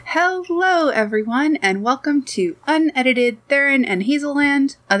Hello, everyone, and welcome to Unedited Theron and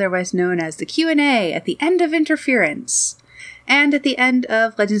Hazelland, otherwise known as the Q&A at the end of Interference, and at the end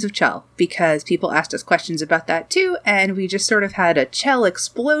of Legends of Chell, because people asked us questions about that too, and we just sort of had a Chell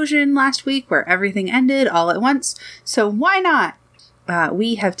explosion last week where everything ended all at once, so why not?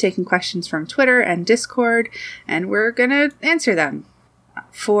 We have taken questions from Twitter and Discord, and we're gonna answer them.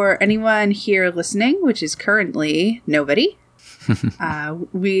 For anyone here listening, which is currently nobody,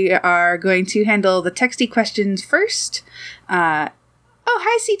 we are going to handle the texty questions first. Hi,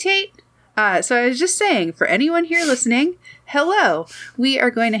 C-Tate. So I was just saying, for anyone here listening, hello. We are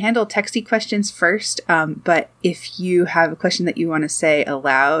going to handle texty questions first, but if you have a question that you want to say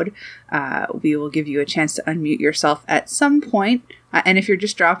aloud, we will give you a chance to unmute yourself at some point. And if you're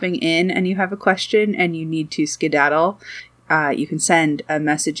just dropping in and you have a question and you need to skedaddle, you can send a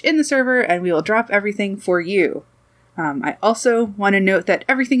message in the server and we will drop everything for you. I also want to note that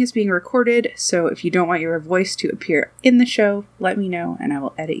everything is being recorded, so if you don't want your voice to appear in the show, let me know and I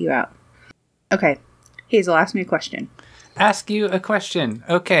will edit you out. Okay, Hazel, ask me a question. Ask you a question.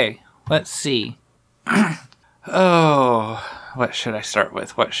 Okay, let's see. What should I start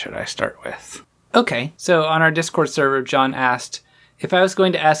with? Okay, so on our Discord server, John asked, if I was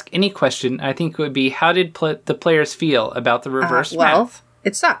going to ask any question, I think it would be, how did the players feel about the reverse math?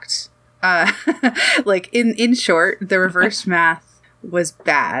 It sucked. In short, the reverse math was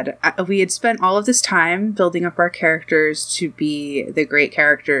bad. We had spent all of this time building up our characters to be the great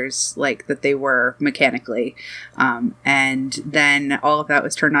characters that they were mechanically. And then all of that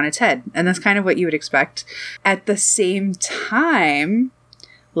was turned on its head. And that's kind of what you would expect. At the same time,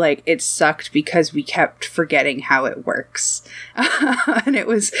 it sucked because we kept forgetting how it works. And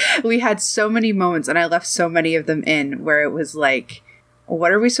we had so many moments, and I left so many of them in, where it was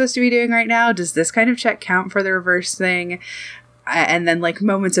what are we supposed to be doing right now? Does this kind of check count for the reverse thing? And then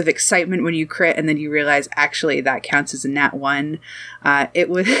moments of excitement when you crit and then you realize actually that counts as a nat 1. It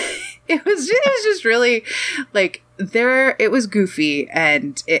was just really it was goofy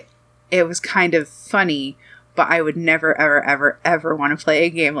and it was kind of funny, but I would never ever ever ever want to play a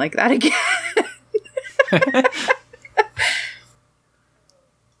game like that again.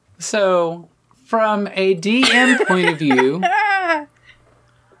 So from a DM point of view,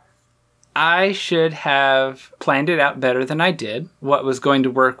 I should have planned it out better than I did, what was going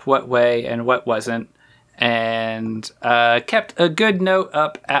to work what way and what wasn't, and kept a good note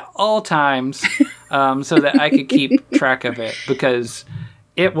up at all times so that I could keep track of it, because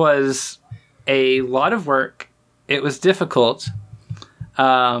it was a lot of work. It was difficult.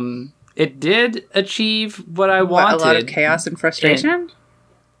 It did achieve what I wanted. A lot of chaos and frustration?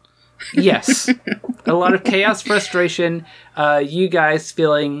 Yes. A lot of chaos, frustration, you guys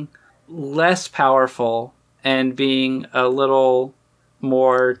feeling less powerful and being a little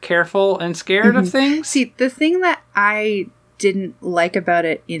more careful and scared of things. See, the thing that I didn't like about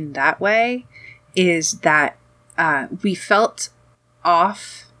it in that way is that we felt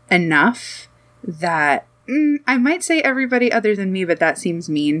off enough that I might say everybody other than me, but that seems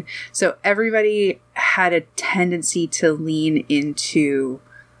mean. So everybody had a tendency to lean into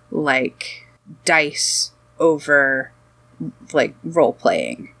dice over role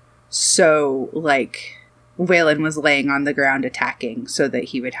playing. So, Waylon was laying on the ground attacking so that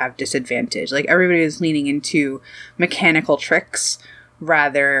he would have disadvantage. Everybody was leaning into mechanical tricks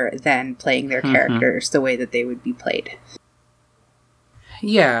rather than playing their characters the way that they would be played.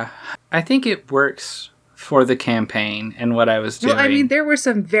 Yeah, I think it works for the campaign and what I was doing. Well, I mean, there were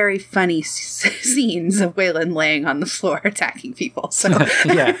some very funny scenes of Waylon laying on the floor attacking people, so...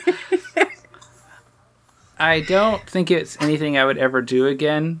 Yeah. I don't think it's anything I would ever do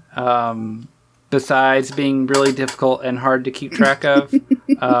again, besides being really difficult and hard to keep track of.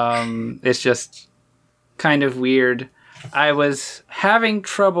 It's just kind of weird. I was having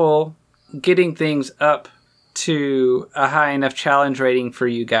trouble getting things up to a high enough challenge rating for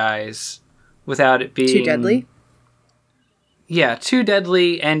you guys without it being... Too deadly? Yeah, too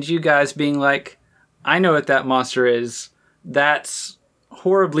deadly, and you guys being I know what that monster is. That's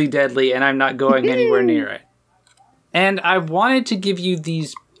horribly deadly, and I'm not going anywhere near it. And I wanted to give you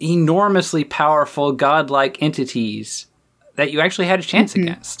these enormously powerful godlike entities that you actually had a chance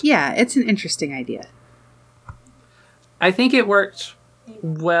against. Yeah, it's an interesting idea. I think it worked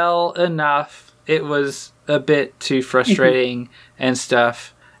well eth. It was a bit too frustrating and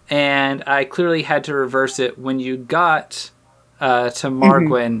stuff. And I clearly had to reverse it when you got to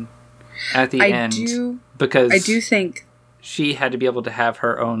Margwen at the end. Because I do think she had to be able to have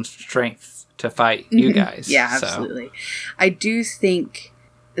her own strength to fight you guys. Yeah, absolutely. I do think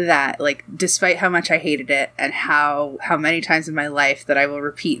that, like, despite how much I hated it and how many times in my life that I will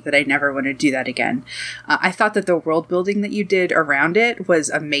repeat that I never want to do that again, I thought that the world building that you did around it was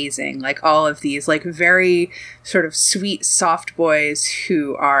amazing. Like, all of these, like, very sort of sweet, soft boys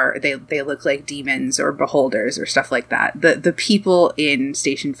who are, they look like demons or beholders or stuff like that. The people in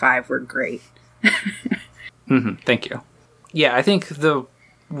Station 5 were great. Thank you. Yeah, I think the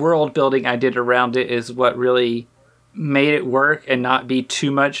world building I did around it is what really made it work and not be too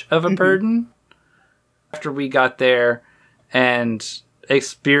much of a burden. After we got there and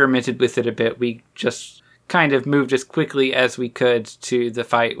experimented with it a bit, we just kind of moved as quickly as we could to the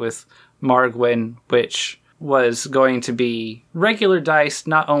fight with Margwyn, which was going to be regular dice,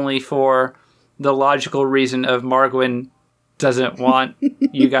 not only for the logical reason of Margwyn doesn't want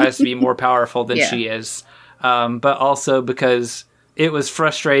you guys to be more powerful than she is, but also because it was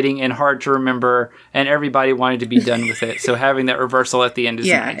frustrating and hard to remember, and everybody wanted to be done with it. So having that reversal at the end is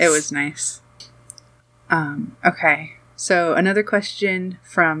nice. Yeah, it was nice. Okay, so another question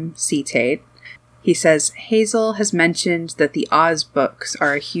from C-Tate. He says, Hazel has mentioned that the Oz books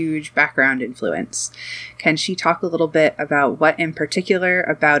are a huge background influence. Can she talk a little bit about what in particular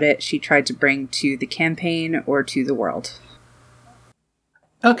about it she tried to bring to the campaign or to the world?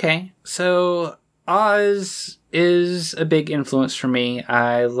 Okay, so Oz is a big influence for me.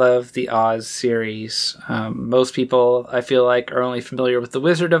 I love the Oz series. Most people, I feel like, are only familiar with The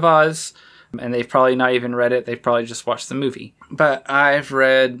Wizard of Oz, and they've probably not even read it. They've probably just watched the movie. But I've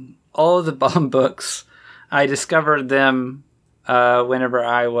read all of the Baum books. I discovered them whenever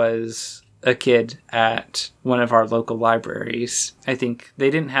I was a kid at one of our local libraries. I think they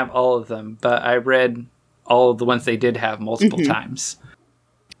didn't have all of them, but I read all of the ones they did have multiple times.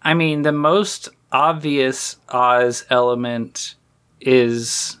 I mean, the most obvious Oz element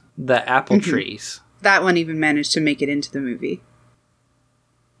is the apple trees. That one even managed to make it into the movie.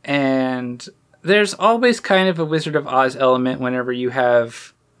 And there's always kind of a Wizard of Oz element whenever you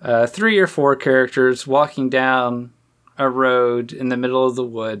have 3 or 4 characters walking down a road in the middle of the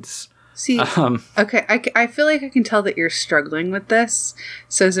woods. See, okay, I feel like I can tell that you're struggling with this.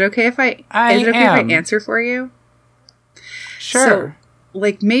 So is it okay if I answer for you? Sure. So,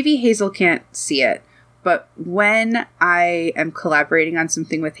 like, maybe Hazel can't see it, but when I am collaborating on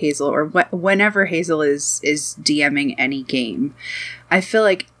something with Hazel, or whenever Hazel is DMing any game, I feel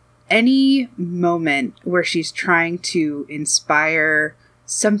like any moment where she's trying to inspire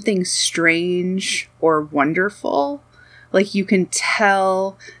something strange or wonderful, like, you can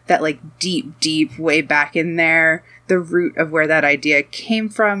tell that, like, deep way back in there, the root of where that idea came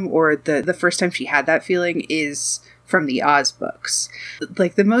from, or the first time she had that feeling is from the Oz books.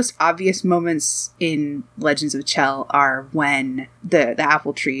 Like, the most obvious moments in Legends of Chell are when the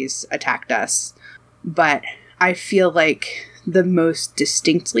apple trees attacked us. But I feel like the most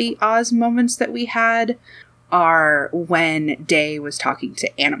distinctly Oz moments that we had are when Day was talking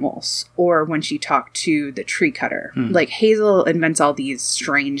to animals, or when she talked to the tree cutter. Like, Hazel invents all these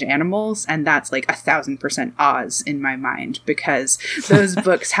strange animals, and that's like 1,000% Oz in my mind, because those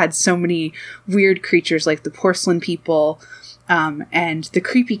books had so many weird creatures, like the porcelain people, and the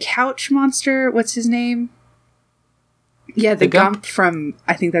creepy couch monster. What's his name? Yeah, the Gump from,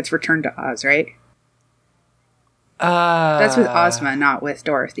 I think that's Return to Oz, right? That's with Ozma, not with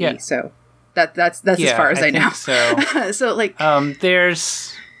Dorothy. Yeah. So that's as far as I know. So, so like,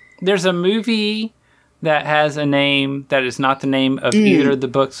 there's a movie that has a name that is not the name of either of the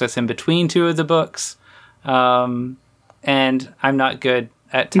books. That's in between 2 of the books, and I'm not good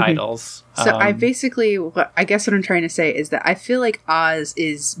at titles. So I basically, I guess what I'm trying to say is that I feel like Oz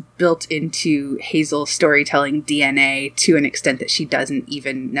is built into Hazel's storytelling DNA to an extent that she doesn't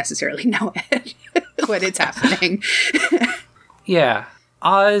even necessarily know it when it's happening. Yeah.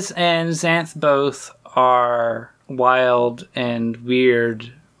 Oz and Xanth both are wild and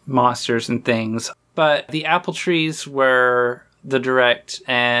weird monsters and things, but the apple trees were the direct,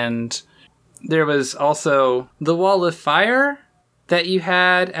 and there was also the wall of fire that you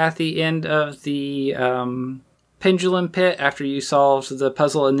had at the end of the pendulum pit after you solved the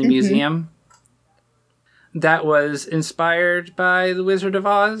puzzle in the museum. That was inspired by The Wizard of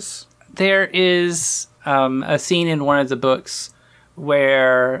Oz. There is a scene in one of the books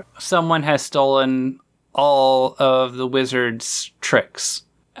where someone has stolen all of the wizard's tricks.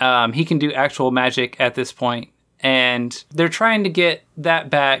 He can do actual magic at this point, and they're trying to get that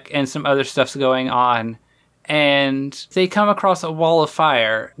back, and some other stuff's going on, and they come across a wall of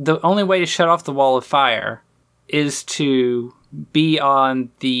fire. The only way to shut off the wall of fire is to be on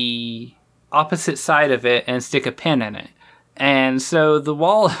the opposite side of it and stick a pin in it. And so the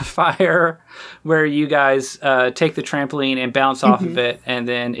wall of fire where you guys take the trampoline and bounce off of it and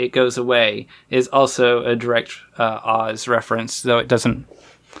then it goes away is also a direct Oz reference, though it doesn't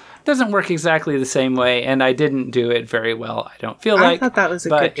work exactly the same way, and I didn't do it very well, I don't feel like. I thought that was a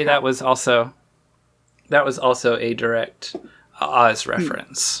good try. That was also a direct Oz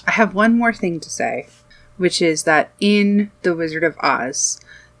reference. I have one more thing to say, which is that in The Wizard of Oz,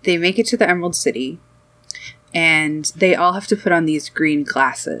 they make it to the Emerald City, and they all have to put on these green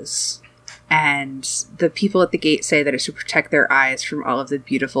glasses. And the people at the gate say that it's to protect their eyes from all of the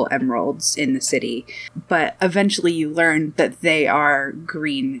beautiful emeralds in the city. But eventually you learn that they are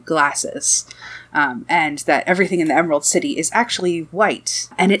green glasses. And that everything in the Emerald City is actually white.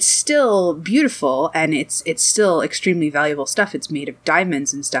 And it's still beautiful, and it's still extremely valuable stuff. It's made of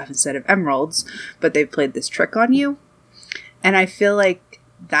diamonds and stuff instead of emeralds. But they've played this trick on you. And I feel like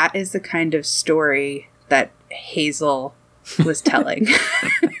that is the kind of story that Hazel was telling.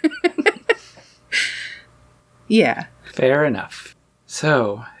 Yeah. Fair enough.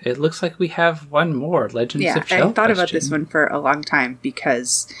 So, it looks like we have one more Legends of Chell I thought about this one for a long time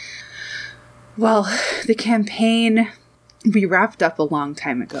because, well, the campaign, we wrapped up a long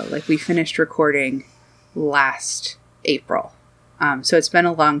time ago. Like, we finished recording last April. So it's been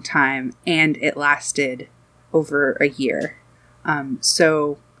a long time, and it lasted over a year.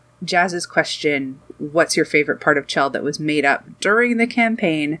 So Jazz's question, what's your favorite part of Chell that was made up during the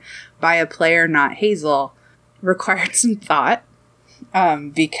campaign by a player not Hazel, required some thought,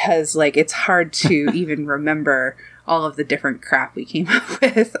 because like it's hard to even remember all of the different crap we came up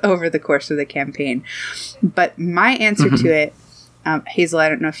with over the course of the campaign. But my answer to it, Hazel, I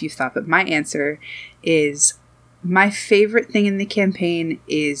don't know if you've thought, but my answer is my favorite thing in the campaign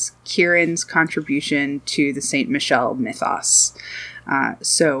is Kieran's contribution to the Saint Michelle mythos.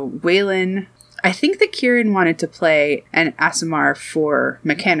 So Waylon, I think that Kieran wanted to play an Aasimar for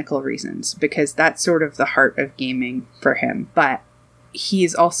mechanical reasons, because that's sort of the heart of gaming for him. But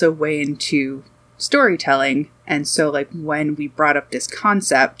he's also way into storytelling. And so, like, when we brought up this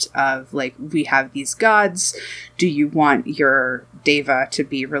concept of, like, we have these gods, do you want your Deva to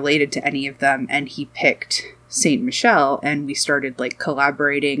be related to any of them? And he picked Saint Michelle, and we started, like,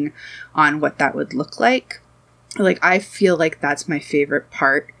 collaborating on what that would look like. Like, I feel like that's my favorite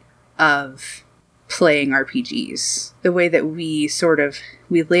part of playing RPGs. The way that we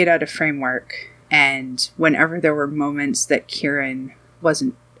laid out a framework, and whenever there were moments that Kieran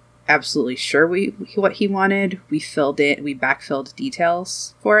wasn't absolutely sure what he wanted, we backfilled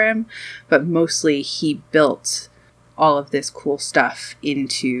details for him, but mostly he built all of this cool stuff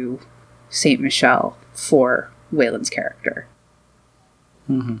into Saint Michelle for Waylon's character.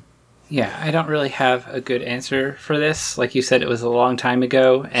 Mm-hmm. Yeah, I don't really have a good answer for this. Like you said, it was a long time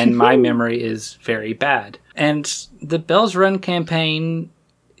ago, and my memory is very bad. And the Bells Run campaign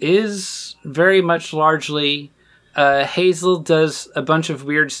is very much largely Hazel does a bunch of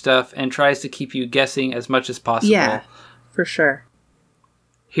weird stuff and tries to keep you guessing as much as possible. Yeah, for sure.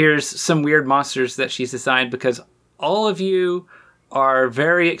 Here's some weird monsters that she's designed because all of you are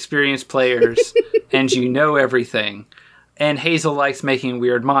very experienced players and you know everything. And Hazel likes making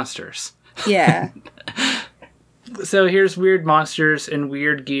weird monsters. Yeah. So here's weird monsters and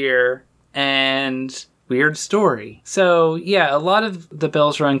weird gear and weird story. So yeah, a lot of the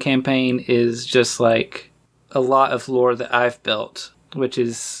Bells Run campaign is just like a lot of lore that I've built, which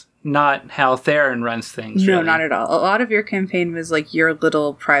is not how Theron runs things. No, really. not at all. A lot of your campaign was like your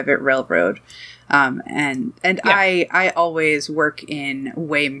little private railroad. And yeah. I always work in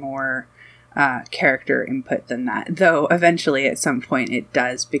way more character input than that, though eventually at some point it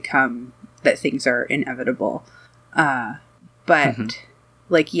does become that things are inevitable. But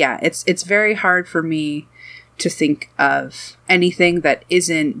like, yeah, it's very hard for me to think of anything that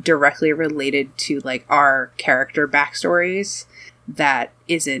isn't directly related to like our character backstories that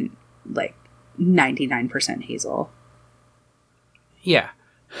isn't like 99% Hazel. Yeah,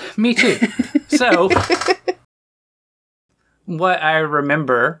 me too. So what I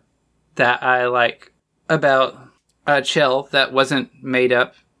remember that I like about Chell that wasn't made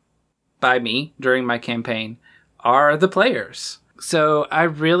up by me during my campaign are the players. So I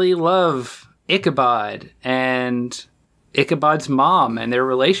really love Ichabod and Ichabod's mom and their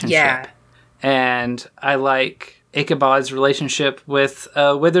relationship. Yeah. And I like Ichabod's relationship with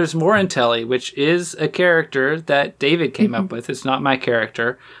Withers Morintelli, which is a character that David came up with. It's not my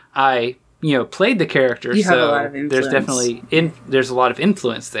character. I, played the character, you so have a lot of influence. There's definitely there's a lot of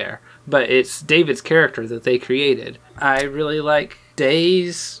influence there. But it's David's character that they created. I really like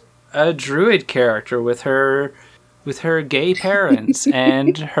Day's druid character with her gay parents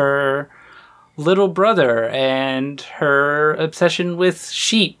and her little brother and her obsession with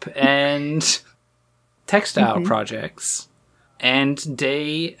sheep and textile projects. And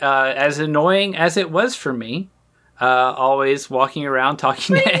Day, as annoying as it was for me, always walking around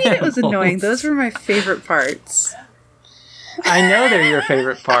talking to animals. It was annoying. Those were my favorite parts. I know they're your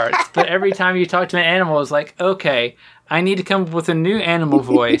favorite parts, but every time you talk to an animal, it's like, okay, I need to come up with a new animal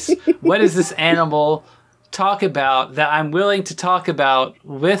voice. What does this animal talk about that I'm willing to talk about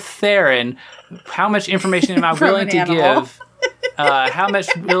with Theron? How much information am I willing to give? How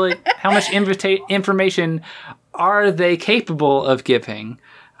much information are they capable of giving?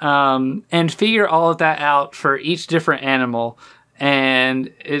 And figure all of that out for each different animal.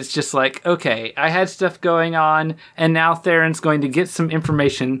 And it's just like, okay, I had stuff going on, and now Theron's going to get some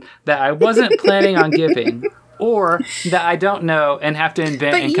information that I wasn't planning on giving, or that I don't know and have to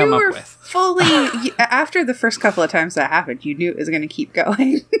invent and come up with. Fully, after the first couple of times that happened, you knew it was going to keep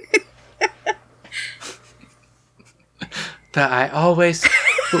going. But I always...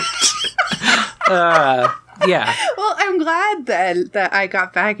 yeah. Well, I'm glad then that I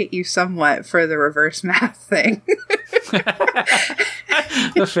got back at you somewhat for the reverse math thing.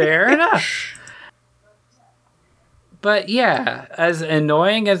 Fair enough. But yeah, as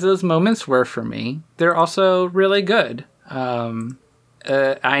annoying as those moments were for me, they're also really good.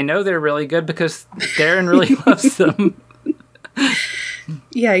 I know they're really good because Theron really loves them.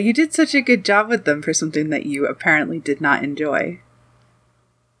 Yeah, you did such a good job with them for something that you apparently did not enjoy.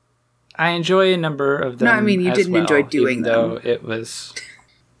 I enjoy a number of them. No, I mean, you didn't enjoy doing them. Though it was...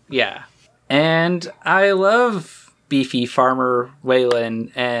 Yeah. And I love beefy farmer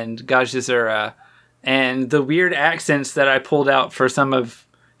Waylon and Gajazura and the weird accents that I pulled out for some of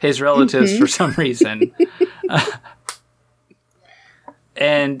his relatives for some reason.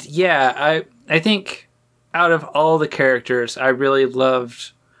 And yeah, I think out of all the characters, I really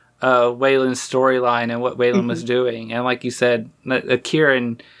loved Waylon's storyline and what Waylon was doing. And like you said,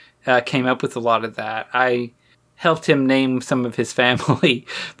 Kieran came up with a lot of that. I helped him name some of his family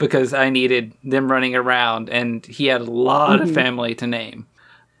because I needed them running around, and he had a lot of family to name.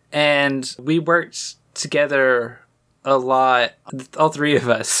 And we worked together a lot, all three of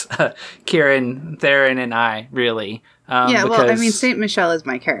us, Kieran, Theron, and I, really. Well, I mean, Saint Michelle is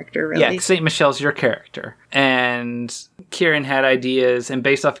my character, really. Yeah, Saint Michelle's your character. And Kieran had ideas, and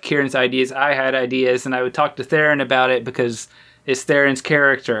based off of Kieran's ideas, I had ideas, and I would talk to Theron about it because it's Theron's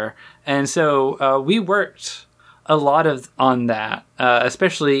character. And so we worked a lot on that,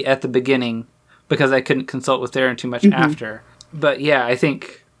 especially at the beginning, because I couldn't consult with Theron too much after. But yeah, I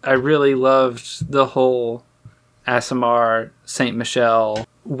think I really loved the whole Aasimar, Saint Michelle,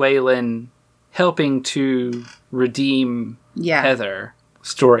 Waylon helping to redeem Heather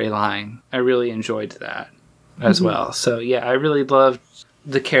storyline. I really enjoyed that as well. So yeah, I really loved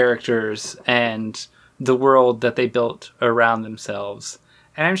the characters and the world that they built around themselves.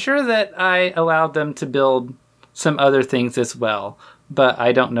 And I'm sure that I allowed them to build some other things as well, but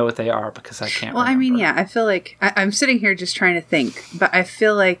I don't know what they are because I can't remember. I mean, yeah, I feel like I'm sitting here just trying to think, but I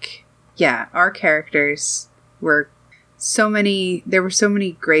feel like, yeah, our characters were there were so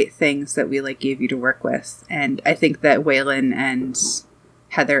many great things that we like gave you to work with. And I think that Waylon and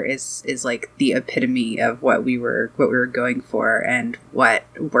Heather is like the epitome of what we were going for and what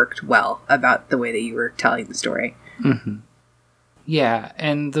worked well about the way that you were telling the story. Yeah,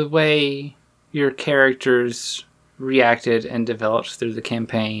 and the way your characters reacted and developed through the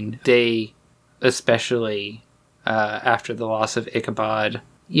campaign, they especially after the loss of Ichabod.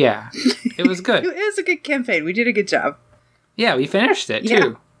 Yeah, it was good. It was a good campaign. We did a good job. Yeah, we finished it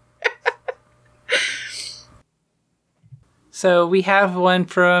too. So we have one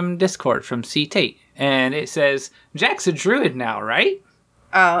from Discord from C. Tate, and it says, Jack's a druid now, right?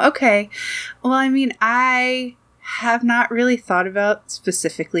 Oh, okay. Well, I mean, I have not really thought about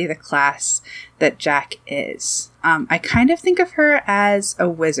specifically the class that Jack is. I kind of think of her as a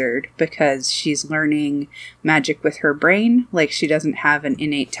wizard because she's learning magic with her brain. Like, she doesn't have an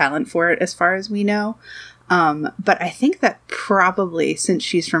innate talent for it as far as we know. But I think that probably, since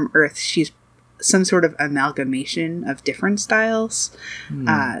she's from Earth, she's some sort of amalgamation of different styles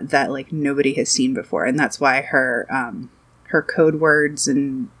that like nobody has seen before. And that's why her code words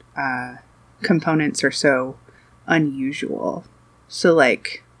and components are so unusual. So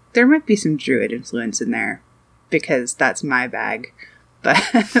like there might be some druid influence in there because that's my bag, but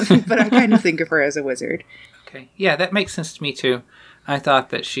I kind of think of her as a wizard. Okay, yeah, that makes sense to me too. I thought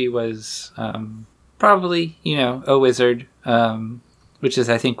that she was probably, a wizard, which is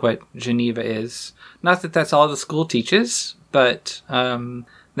I think what Geneva is. Not that that's all the school teaches, but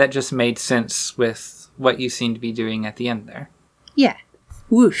that just made sense with what you seem to be doing at the end there. Yeah,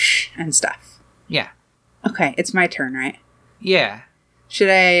 whoosh and stuff. Yeah. Okay, it's my turn, right? Yeah. Should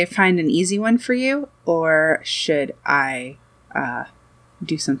I find an easy one for you, or should I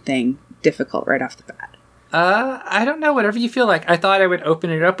do something difficult right off the bat? I don't know, whatever you feel like. I thought I would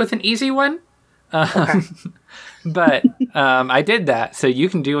open it up with an easy one. Okay. But I did that, so you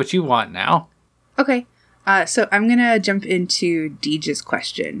can do what you want now. Okay. So I'm going to jump into Deej's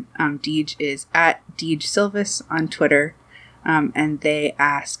question. Deej is at Deej Silvis on Twitter. And they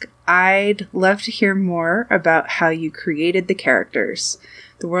ask, I'd love to hear more about how you created the characters.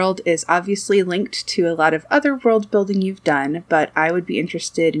 The world is obviously linked to a lot of other world building you've done, but I would be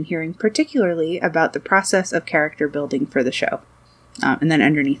interested in hearing particularly about the process of character building for the show. And then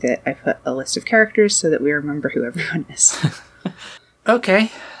underneath it, I put a list of characters so that we remember who everyone is.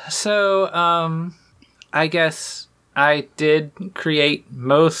 Okay. So, I guess I did create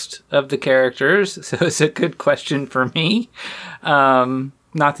most of the characters, so it's a good question for me.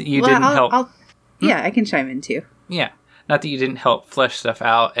 Not that you didn't help. Yeah, I can chime in too. Yeah. Not that you didn't help flesh stuff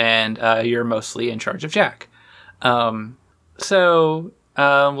out, and you're mostly in charge of Jack. So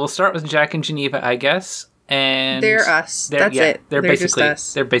we'll start with Jack and Geneva, I guess. And they're us. That's it. They're basically just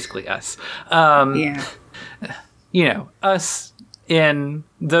us. They're basically us. Yeah. You know, us in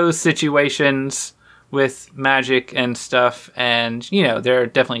those situations with magic and stuff, and you know, there are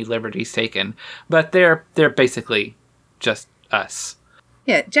definitely liberties taken, but they're basically just us.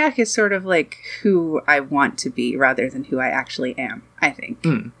 Yeah, Jack is sort of like who I want to be rather than who I actually am, I think.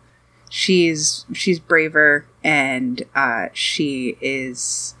 She's braver, and she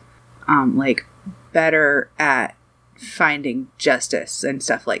is like better at finding justice and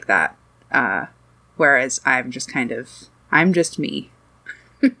stuff like that. Whereas I'm just me.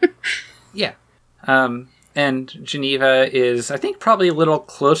 Yeah. And Geneva is, I think, probably a little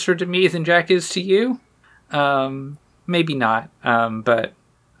closer to me than Jack is to you. Maybe not. But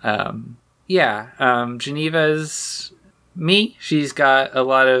Geneva's me. She's got a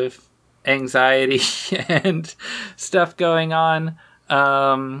lot of anxiety and stuff going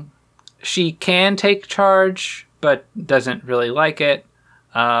on. She can take charge, but doesn't really like it.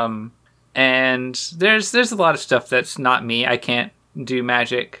 And there's a lot of stuff that's not me. I can't do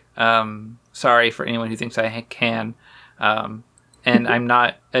magic. Sorry for anyone who thinks I can. And I'm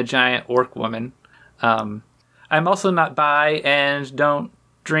not a giant orc woman. I'm also not bi and don't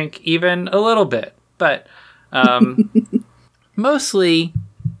drink even a little bit. But mostly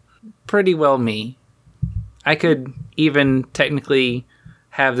pretty well me. I could even technically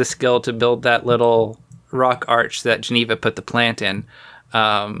have the skill to build that little rock arch that Geneva put the plant in.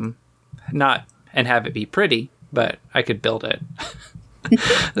 Not and have it be pretty, but I could build it.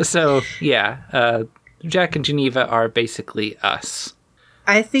 So, yeah, Jack and Geneva are basically us.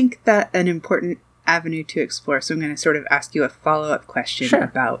 I think that an important avenue to explore, so I'm going to sort of ask you a follow-up question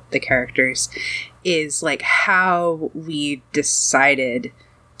about the characters, is like how we decided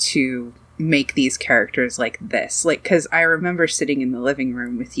to make these characters like this. Like, because I remember sitting in the living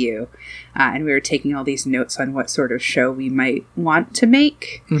room with you, and we were taking all these notes on what sort of show we might want to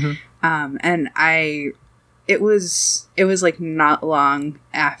make. And it was like not long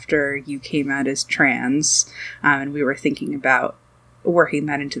after you came out as trans, and we were thinking about working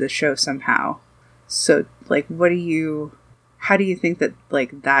that into the show somehow. So, like, how do you think that,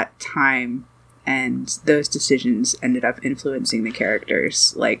 like, that time and those decisions ended up influencing the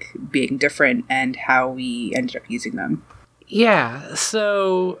characters, like, being different and how we ended up using them? Yeah,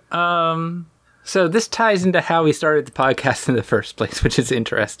 so this ties into how we started the podcast in the first place, which is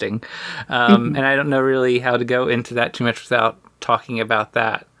interesting. And I don't know really how to go into that too much without talking about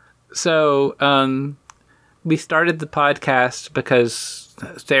that. So we started the podcast because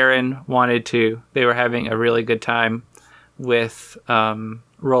Theron wanted to. They were having a really good time with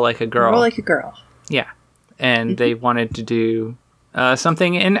Roll Like a Girl. Roll Like a Girl. Yeah. And they wanted to do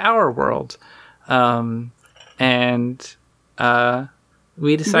something in our world.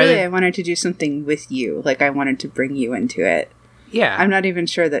 We decided... Really, I wanted to do something with you. Like, I wanted to bring you into it. Yeah. I'm not even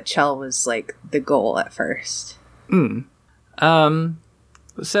sure that Chell was, like, the goal at first.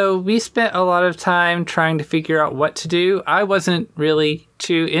 So we spent a lot of time trying to figure out what to do. I wasn't really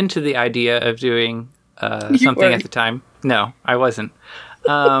too into the idea of doing something at the time. No, I wasn't.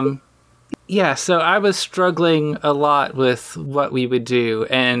 So I was struggling a lot with what we would do.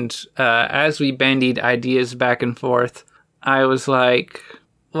 And as we bandied ideas back and forth, I was like,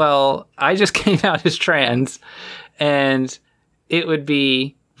 well, I just came out as trans, and it would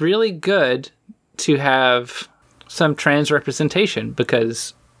be really good to have some trans representation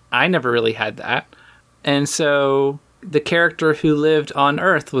because I never really had that. And so the character who lived on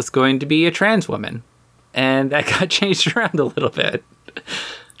Earth was going to be a trans woman. And that got changed around a little bit.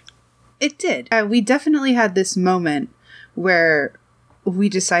 It did. We definitely had this moment where we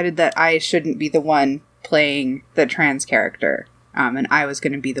decided that I shouldn't be the one playing the trans character. And I was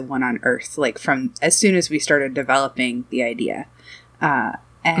going to be the one on Earth, like from as soon as we started developing the idea.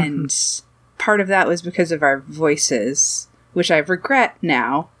 And part of that was because of our voices, which I regret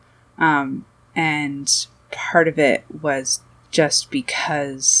now. And part of it was just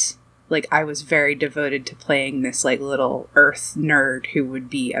because, like, I was very devoted to playing this, like, little Earth nerd who would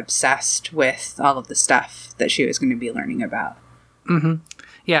be obsessed with all of the stuff that she was going to be learning about. Mm-hmm.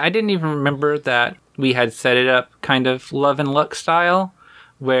 Yeah, I didn't even remember that we had set it up kind of Love and Luck style,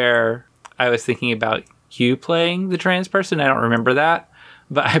 where I was thinking about you playing the trans person. I don't remember that,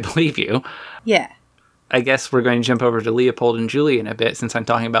 but I believe you. Yeah. I guess we're going to jump over to Leopold and Julie in a bit since I'm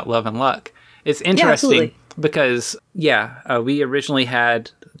talking about Love and Luck. It's interesting because, we originally had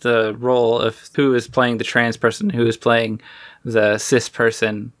the role of who is playing the trans person, who is playing the cis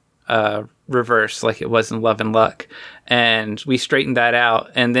person reverse, like it was in Love and Luck. And we straightened that out.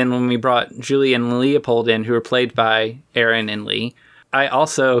 And then when we brought Julie and Leopold in, who were played by Aaron and Lee, I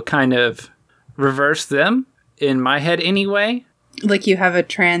also kind of reversed them in my head anyway. Like you have a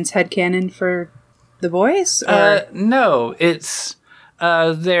trans headcanon for the boys? No, it's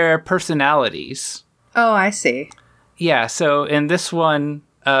their personalities. Oh, I see. Yeah, so in this one,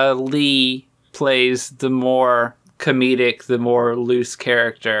 Lee plays the more comedic, the more loose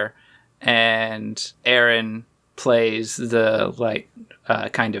character, and Aaron plays the, like,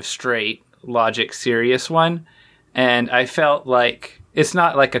 kind of straight, logic, serious one. And I felt like, it's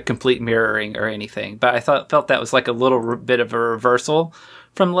not like a complete mirroring or anything, but I felt that was like a little bit of a reversal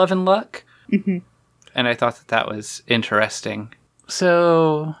from Love and Luck. Mm-hmm. And I thought that was interesting.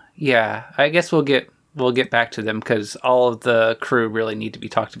 So, yeah, I guess we'll get back to them because all of the crew really need to be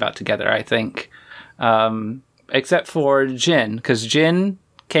talked about together, I think. Except for Jin, because Jin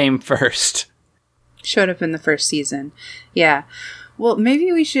came first. Showed up in the first season. Yeah. Well,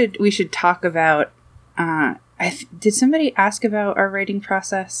 maybe we should talk about... did somebody ask about our writing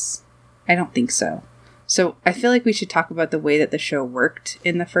process? I don't think so. So I feel like we should talk about the way that the show worked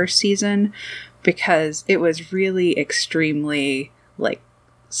in the first season, because it was really extremely, like,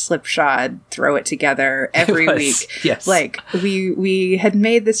 slipshod, throw it together every week. Yes. Like, we had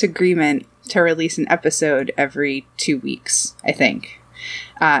made this agreement to release an episode every 2 weeks, I think.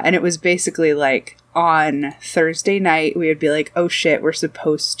 And it was basically like, on Thursday night, we would be like, oh shit, we're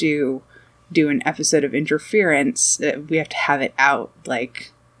supposed to do an episode of Interference. We have to have it out,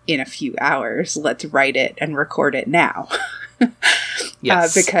 like, in a few hours. Let's write it and record it now.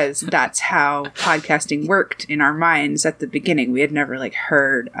 Yes. Because that's how podcasting worked in our minds at the beginning. We had never, like,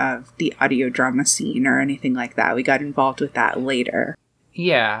 heard of the audio drama scene or anything like that. We got involved with that later.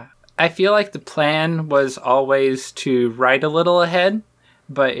 Yeah. I feel like the plan was always to write a little ahead,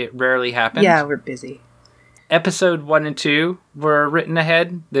 but it rarely happened. Yeah, we're busy. Episode 1 and 2 were written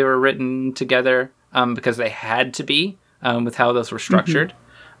ahead. They were written together because they had to be with how those were structured. Mm-hmm.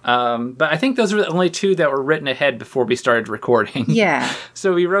 But I think those were the only 2 that were written ahead before we started recording. Yeah.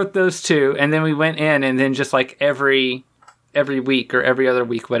 So we wrote those 2, and then we went in, and then just like every week or every other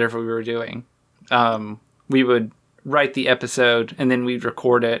week, whatever we were doing, we would write the episode, and then we'd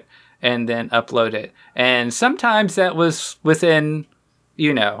record it, and then upload it. And sometimes that was within,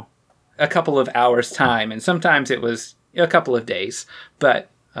 a couple of hours' time, and sometimes it was a couple of days. But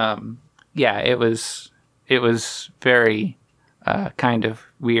it was very kind of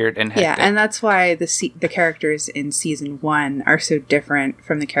weird and hectic. Yeah, and that's why the characters in season 1 are so different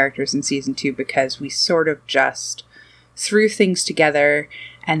from the characters in season 2, because we sort of just threw things together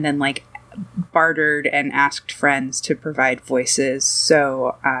and then, like, bartered and asked friends to provide voices.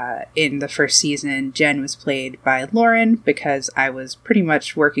 So in the first season, Jen was played by Lauren, because I was pretty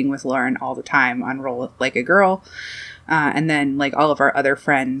much working with Lauren all the time on Roll Like a Girl. And then, like, all of our other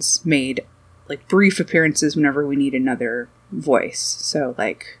friends made, like, brief appearances whenever we need another voice. So,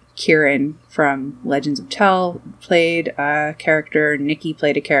 like, Kieran from Legends of Tell played a character, Nikki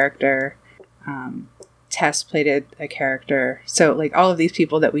played a character, Tess played a character. So, like, all of these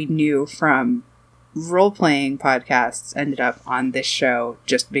people that we knew from role-playing podcasts ended up on this show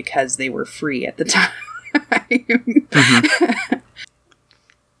just because they were free at the time. Mm-hmm.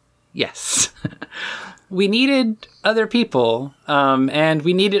 Yes. We needed other people, and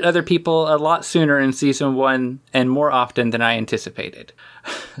we needed other people a lot sooner in season 1 and more often than I anticipated.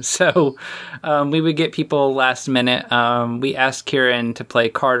 So we would get people last minute. We asked Kieran to play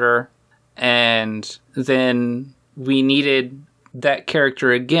Carter, and then we needed that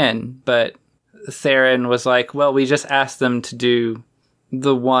character again, but Theron was like, well, we just asked them to do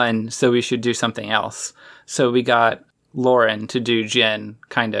the one, so we should do something else. So we got Lauren to do Jen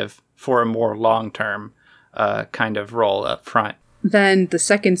kind of for a more long-term kind of role up front. Then the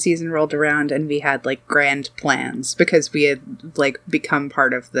second season rolled around and we had like grand plans because we had like become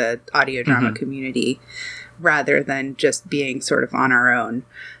part of the audio drama community rather than just being sort of on our own.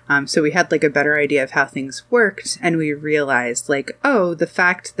 So we had like a better idea of how things worked, and we realized like, oh, the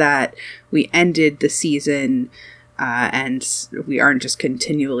fact that we ended the season and we aren't just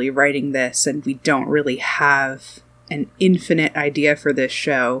continually writing this and we don't really have an infinite idea for this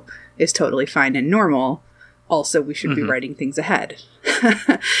show is totally fine and normal. Also, we should be writing things ahead.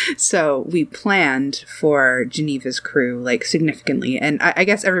 So we planned for Geneva's crew, like, significantly. And I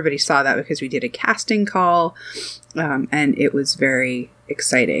guess everybody saw that because we did a casting call, and it was very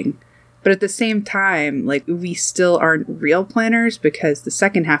exciting. But at the same time, like, we still aren't real planners because the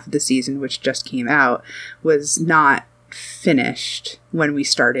second half of the season, which just came out, was not finished when we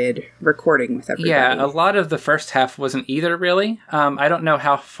started recording with everybody. Yeah, a lot of the first half wasn't either, really. I don't know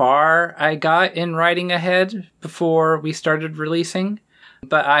how far I got in writing ahead before we started releasing,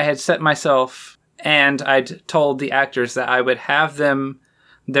 but I had set myself, and I'd told the actors that I would have them,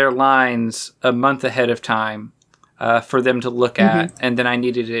 their lines, a month ahead of time for them to look at, and then I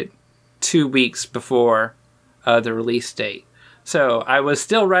needed it 2 weeks before the release date. So I was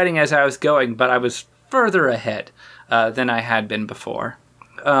still writing as I was going, but I was further ahead than I had been before.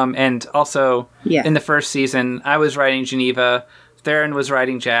 And also, in the first season, I was writing Geneva, Theron was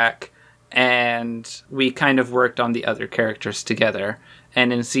writing Jack, and we kind of worked on the other characters together.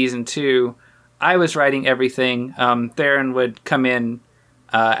 And in season 2, I was writing everything. Theron would come in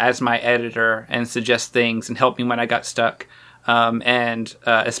as my editor and suggest things and help me when I got stuck. And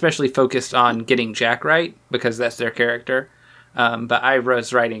especially focused on getting Jack right, because that's their character. But I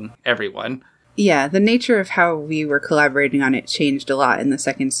was writing everyone. Yeah, the nature of how we were collaborating on it changed a lot in the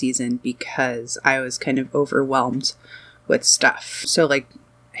second season because I was kind of overwhelmed with stuff. So, like,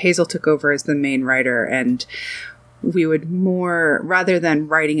 Hazel took over as the main writer, and we would more, rather than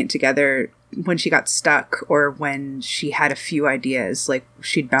writing it together, when she got stuck or when she had a few ideas, like,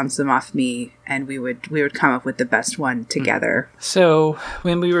 she'd bounce them off me, and we would come up with the best one together. So,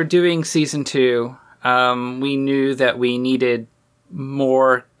 when we were doing season 2, we knew that we needed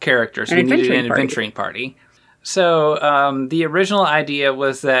more characters. We needed an adventuring party. So the original idea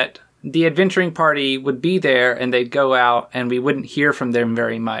was that the adventuring party would be there and they'd go out and we wouldn't hear from them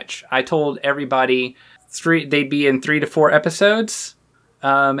very much. I told everybody they'd be in 3 to 4 episodes,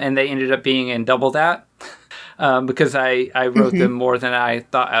 and they ended up being in double that because I wrote them more than I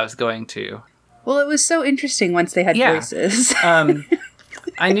thought I was going to. Well, it was so interesting once they had voices.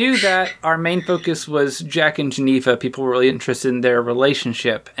 I knew that our main focus was Jack and Geneva. People were really interested in their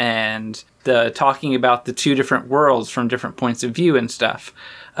relationship and the talking about the 2 different worlds from different points of view and stuff.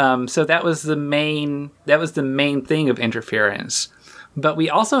 So that was the main thing of Interference. But we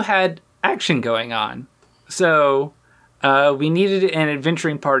also had action going on. So we needed an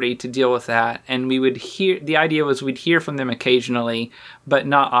adventuring party to deal with that. And the idea was we'd hear from them occasionally, but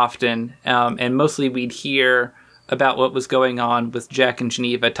not often. And mostly we'd hear about what was going on with Jack and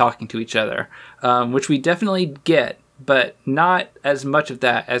Geneva talking to each other, which we definitely get, but not as much of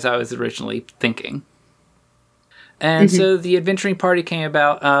that as I was originally thinking. And so the adventuring party came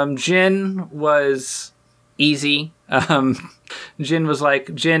about. Jin was easy. Jin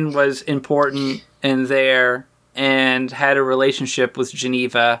was important in there and had a relationship with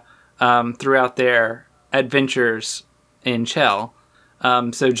Geneva throughout their adventures in Chell.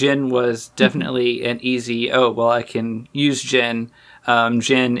 So Jin was definitely an easy, I can use Jin.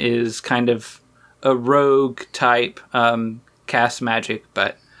 Jin is kind of a rogue type, cast magic,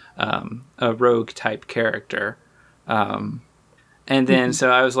 but a rogue type character. And then so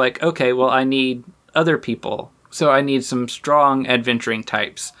I was like, okay, well, I need other people. So I need some strong adventuring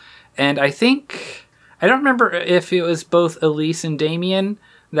types. And I don't remember if it was both Elise and Damien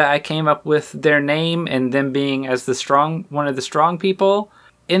that I came up with their name and them being as one of the strong people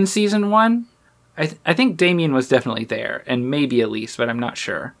in season 1. I think Damien was definitely there, and maybe Elise, but I'm not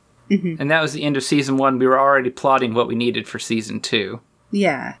sure. And that was the end of season 1. We were already plotting what we needed for season 2.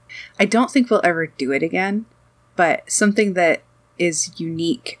 Yeah. I don't think we'll ever do it again, but something that is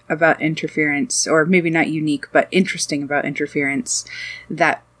unique about Interference, or maybe not unique, but interesting about Interference,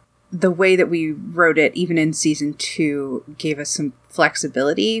 that the way that we wrote it, even in season 2, gave us some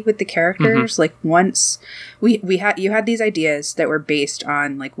flexibility with the characters. Like, once you had these ideas that were based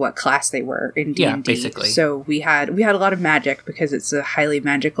on like what class they were in D&D. Yeah, basically. So we had a lot of magic because it's a highly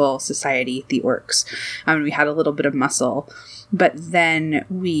magical society, the orcs. We had a little bit of muscle, but then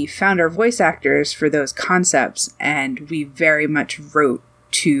we found our voice actors for those concepts, and we very much wrote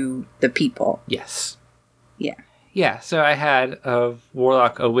to the people. Yes. Yeah. Yeah, so I had a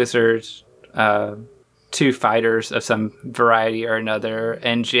warlock, a wizard, 2 fighters of some variety or another,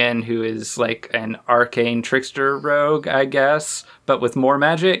 and Jin, who is like an arcane trickster rogue, I guess, but with more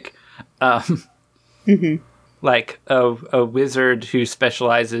magic. Like a wizard who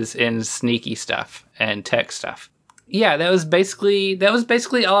specializes in sneaky stuff and tech stuff. Yeah, that was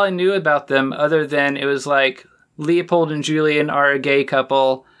basically all I knew about them, other than it was like Leopold and Julian are a gay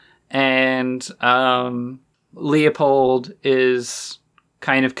couple, and Leopold is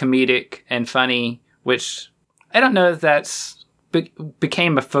kind of comedic and funny, which I don't know if that's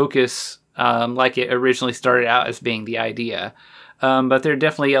became a focus like it originally started out as being the idea. But they're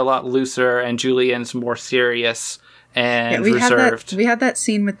definitely a lot looser, and Julian's more serious and reserved. We had that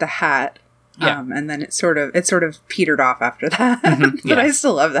scene with the hat, and then it sort of petered off after that. But I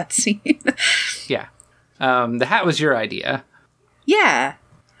still love that scene. Yeah, the hat was your idea. Yeah,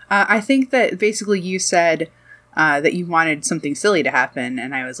 I think that basically you said that you wanted something silly to happen,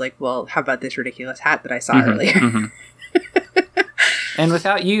 and I was like, well, how about this ridiculous hat that I saw earlier? And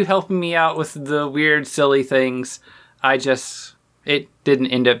without you helping me out with the weird, silly things, it didn't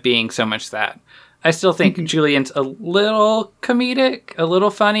end up being so much that. I still think Julian's a little comedic, a little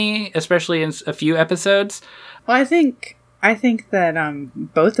funny, especially in a few episodes. Well, I think that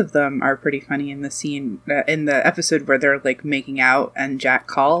both of them are pretty funny in the scene, in the episode where they're like making out and Jack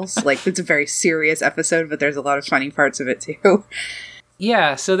calls. Like, it's a very serious episode, but there's a lot of funny parts of it too.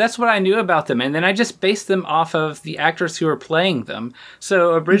 Yeah, so that's what I knew about them. And then I just based them off of the actors who were playing them.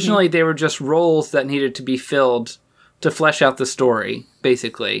 So originally they were just roles that needed to be filled to flesh out the story,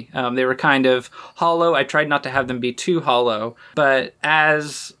 basically. They were kind of hollow. I tried not to have them be too hollow. But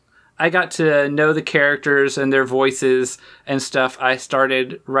as I got to know the characters and their voices and stuff, I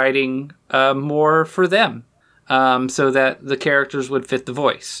started writing more for them so that the characters would fit the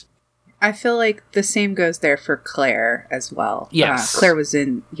voice. I feel like the same goes there for Claire as well. Yes. Claire was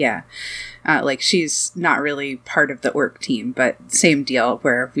in, like she's not really part of the orc team, but same deal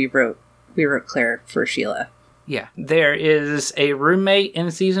where we wrote Claire for Sheila. Yeah, there is a roommate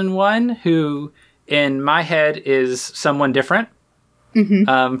in season 1 who, in my head, is someone different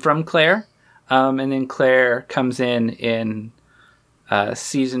from Claire. And then Claire comes in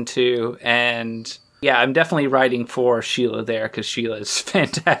season 2. And yeah, I'm definitely writing for Sheila there because Sheila is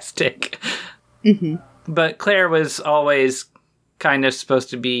fantastic. But Claire was always kind of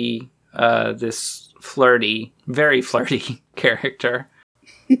supposed to be this very flirty character.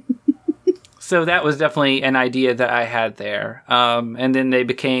 So that was definitely an idea that I had there. And then they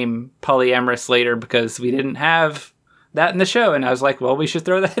became polyamorous later because we didn't have that in the show. And I was like, well, we should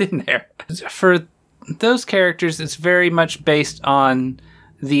throw that in there. For those characters, it's very much based on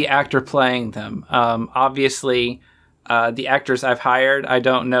the actor playing them. Obviously, the actors I've hired, I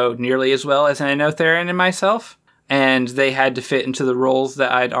don't know nearly as well as I know Theron and myself. And they had to fit into the roles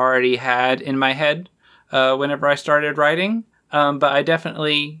that I'd already had in my head whenever I started writing. But I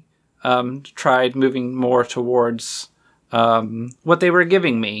definitely tried moving more towards what they were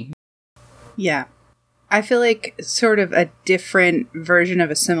giving me. Yeah. I feel like sort of a different version of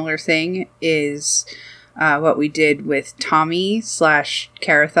a similar thing is what we did with Tommy /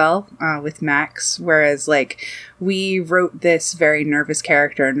 Carathel with Max, whereas like we wrote this very nervous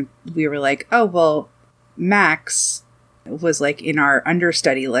character and we were like, oh, well, Max was like in our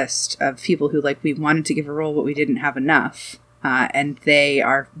understudy list of people who like we wanted to give a role but we didn't have enough. And they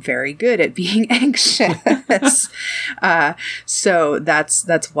are very good at being anxious. So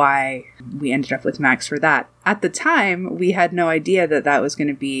that's why we ended up with Max for that. At the time, we had no idea that was going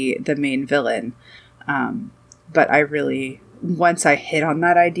to be the main villain. But once I hit on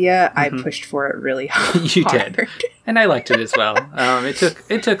that idea, I pushed for it really hard. You did. And I liked it as well.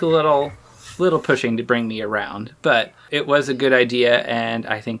 It took a little pushing to bring me around, but it was a good idea, and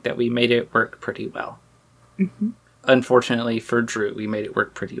I think that we made it work pretty well. Unfortunately for Drew, we made it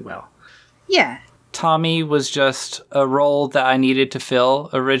work pretty well. Yeah. Tommy was just a role that I needed to fill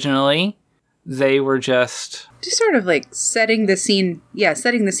originally. They were just sort of like setting the scene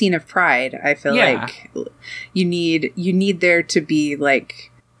of Pride. I feel like you need there to be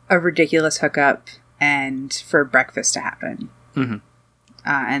like a ridiculous hookup and for breakfast to happen.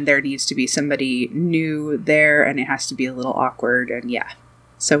 And there needs to be somebody new there, and it has to be a little awkward, and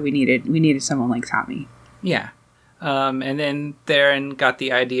so we needed someone like Tommy. Yeah. And then Theron got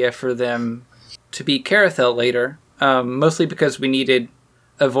the idea for them to be Carathel later, mostly because we needed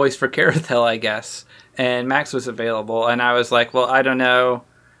a voice for Carathel, I guess. And Max was available, and I was like, well, I don't know.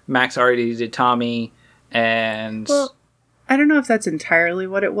 Max already did Tommy, and... Well, I don't know if that's entirely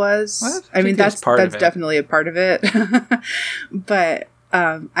what it was. Well, I mean, that's definitely a part of it. But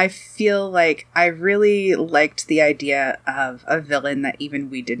I feel like I really liked the idea of a villain that even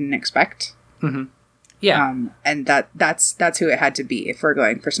we didn't expect. Mm-hmm. Yeah. And that's who it had to be if we're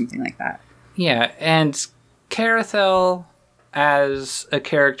going for something like that. Yeah, and Carathel as a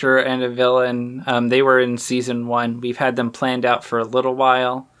character and a villain, they were in season 1. We've had them planned out for a little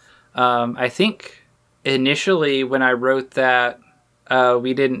while. I think initially when I wrote that,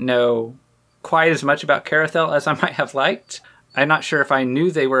 we didn't know quite as much about Carathel as I might have liked. I'm not sure if I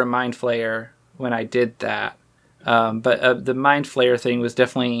knew they were a Mind Flayer when I did that. But the Mind Flayer thing was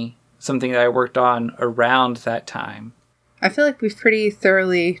definitely something that I worked on around that time. I feel like we've pretty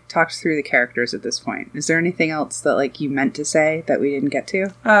thoroughly talked through the characters at this point. Is there anything else that like you meant to say that we didn't get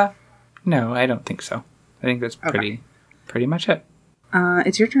to? No, I don't think so. I think that's pretty much it.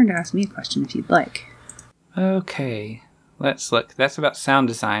 It's your turn to ask me a question if you'd like. Okay, let's look. That's about sound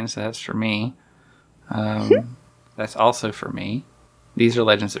design, so that's for me. That's also for me. These are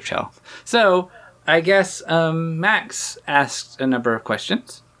Legends of Chell. So, I guess Max asked a number of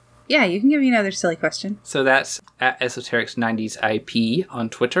questions. Yeah, you can give me another silly question. So that's at Esoterics90sIP on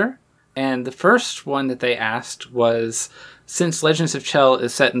Twitter. And the first one that they asked was, since Legends of Chell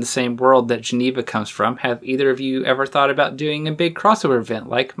is set in the same world that Geneva comes from, have either of you ever thought about doing a big crossover event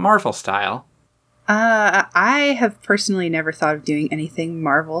like Marvel style? I have personally never thought of doing anything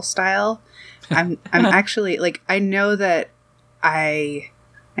Marvel style. I'm actually like I know that I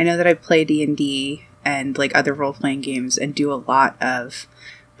play D&D and like other role-playing games and do a lot of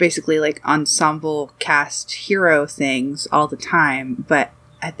basically like ensemble cast hero things all the time, but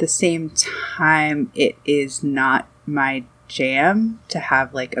at the same time it is not my jam to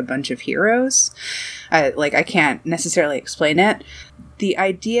have like a bunch of heroes. I can't necessarily explain it. The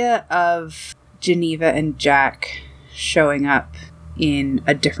idea of Geneva and Jack showing up in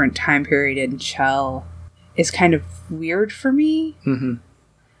a different time period in Chell is kind of weird for me. Mm-hmm.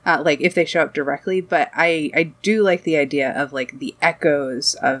 Like if they show up directly, but I do like the idea of like the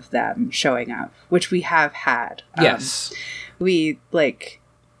echoes of them showing up, which we have had. Yes. We like,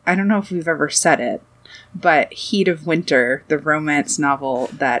 I don't know if we've ever said it, but Heat of Winter, the romance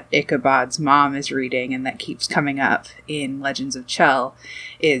novel that Ichabod's mom is reading and that keeps coming up in Legends of Chell,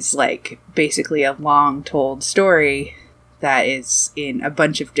 is like basically a long told story that is in a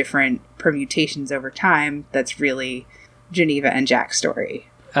bunch of different permutations over time. That's really Geneva and Jack's story.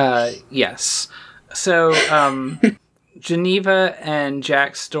 Yes. So, Geneva and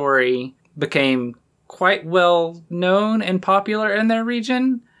Jack's story became quite well known and popular in their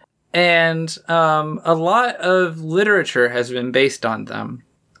region, and a lot of literature has been based on them.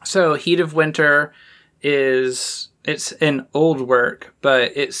 So, Heat of Winter it's an old work,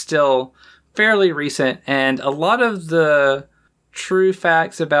 but it's still fairly recent, and a lot of the true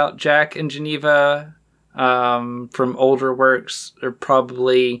facts about Jack and Geneva from older works are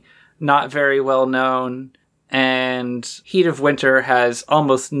probably not very well known, and Heat of Winter has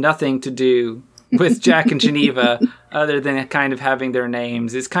almost nothing to do with Jack and Geneva other than kind of having their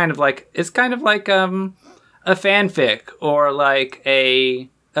names. It's kind of like a fanfic or like a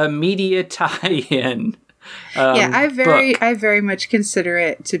media tie-in. I very much consider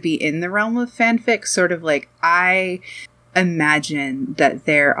it to be in the realm of fanfic. Sort of like I imagine that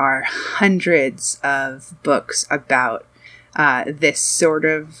there are hundreds of books about this sort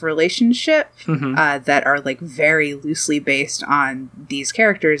of relationship that are like very loosely based on these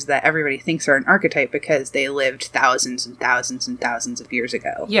characters that everybody thinks are an archetype because they lived thousands and thousands and thousands of years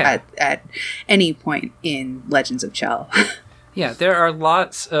ago at any point in Legends of Chell. Yeah, there are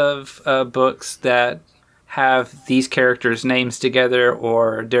lots of books that have these characters' names together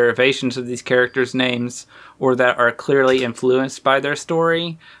or derivations of these characters' names, or that are clearly influenced by their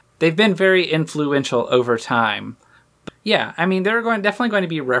story. They've been very influential over time. Yeah, I mean, there are definitely going to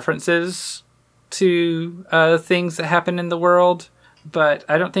be references to things that happen in the world, but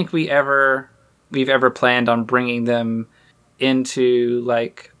I don't think we've ever planned on bringing them into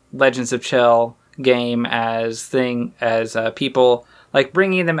like Legends of Chell game as people. Like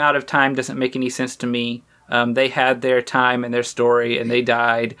bringing them out of time doesn't make any sense to me. They had their time and their story, and they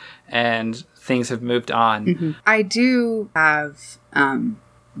died, and things have moved on. Mm-hmm. I do have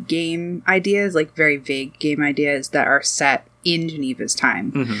game ideas, like very vague game ideas that are set in Geneva's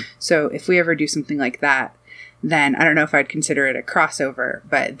time. Mm-hmm. So if we ever do something like that, then I don't know if I'd consider it a crossover,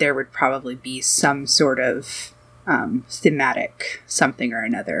 but there would probably be some sort of thematic something or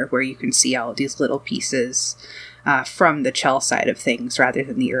another where you can see all these little pieces from the Chell side of things rather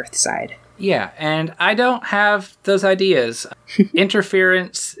than the Earth side. Yeah, and I don't have those ideas.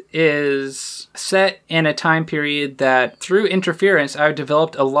 Interference is set in a time period that, through Interference, I've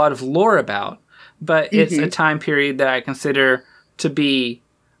developed a lot of lore about, but it's a time period that I consider to be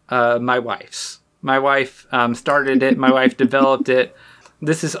my wife's. My wife started it. My wife developed it.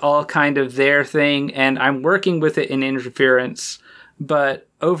 This is all kind of their thing, and I'm working with it in Interference. But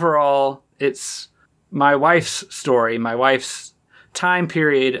overall, it's my wife's story, my wife's time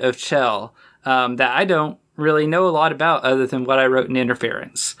period of Chell that I don't really know a lot about other than what I wrote in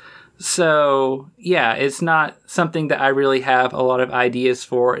Interference. So, yeah, it's not something that I really have a lot of ideas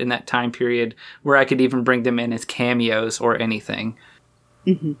for in that time period where I could even bring them in as cameos or anything.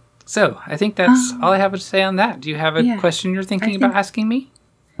 Mm-hmm. So, I think that's all I have to say on that. Do you have a question you're thinking about asking me?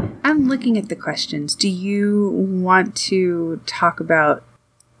 I'm looking at the questions. Do you want to talk about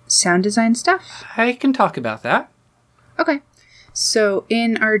sound design stuff? I can talk about that. Okay. So,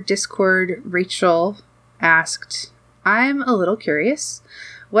 in our Discord, Rachel asked, I'm a little curious.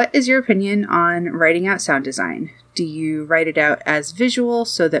 What is your opinion on writing out sound design? Do you write it out as visual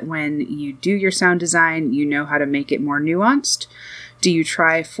so that when you do your sound design, you know how to make it more nuanced? Do you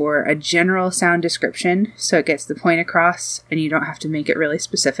try for a general sound description so it gets the point across and you don't have to make it really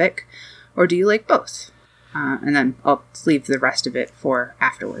specific? Or do you like both? And then I'll leave the rest of it for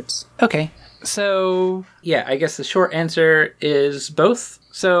afterwards. Okay. So, yeah, I guess the short answer is both.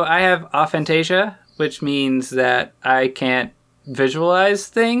 So I have aphantasia, which means that I can't visualize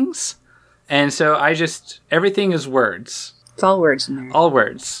things. And so everything is words. It's all words in there. All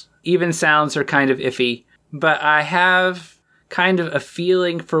words. Even sounds are kind of iffy. But I have kind of a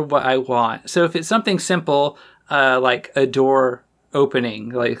feeling for what I want. So if it's something simple, like a door opening,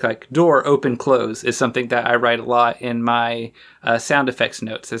 like door open close is something that I write a lot in my sound effects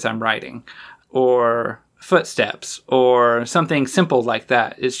notes as I'm writing. Or footsteps, or something simple like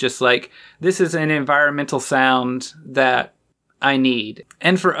that. It's just like, this is an environmental sound that I need.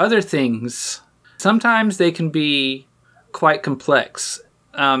 And for other things, sometimes they can be quite complex.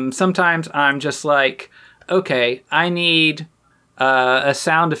 Sometimes I'm just like, okay, I need a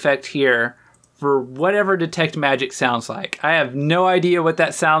sound effect here for whatever Detect Magic sounds like. I have no idea what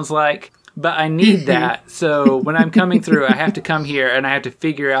that sounds like, but I need that. So when I'm coming through, I have to come here and I have to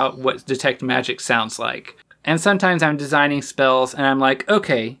figure out what Detect Magic sounds like. And sometimes I'm designing spells and I'm like,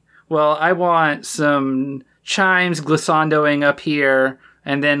 okay, well, I want some chimes glissandoing up here.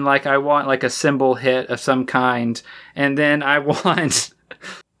 And then I want a cymbal hit of some kind. And then I want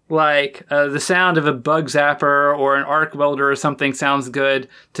the sound of a bug zapper or an arc welder or something sounds good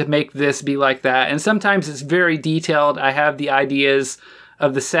to make this be like that. And sometimes it's very detailed. I have the ideas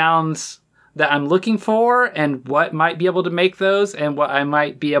of the sounds that I'm looking for and what might be able to make those and what I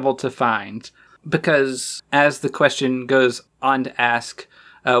might be able to find. Because as the question goes on to ask,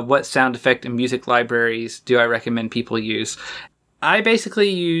 what sound effect and music libraries do I recommend people use? I basically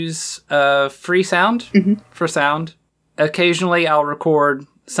use Freesound for sound. Occasionally I'll record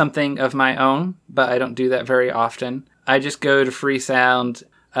something of my own, but I don't do that very often. I just go to Freesound.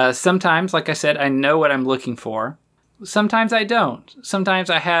 Sometimes, like I said, I know what I'm looking for. Sometimes I don't. Sometimes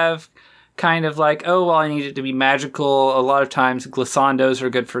I have kind of I need it to be magical. A lot of times glissandos are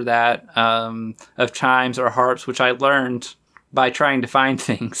good for that, of chimes or harps, which I learned by trying to find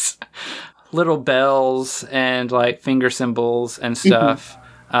things. Little bells and finger cymbals and stuff.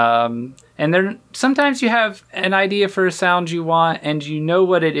 And then sometimes you have an idea for a sound you want and you know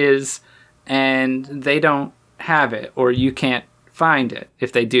what it is and they don't have it or you can't find it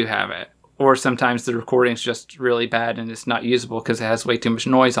if they do have it. Or sometimes the recording's just really bad and it's not usable because it has way too much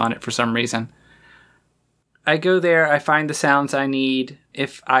noise on it for some reason. I go there, I find the sounds I need.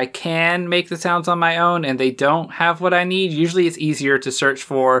 If I can make the sounds on my own and they don't have what I need, usually it's easier to search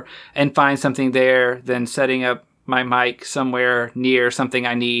for and find something there than setting up my mic somewhere near something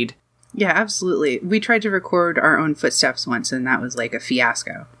I need. Yeah, absolutely. We tried to record our own footsteps once, and that was a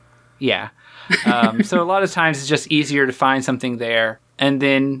fiasco. Yeah. So a lot of times it's just easier to find something there and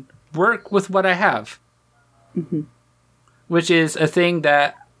then work with what I have. Mm-hmm. Which is a thing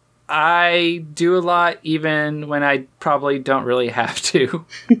that I do a lot even when I probably don't really have to.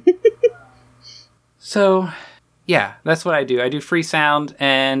 So, yeah, that's what I do. I do Freesound,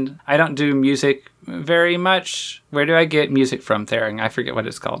 and I don't do music very much. Where do I get music from, Theron? I forget what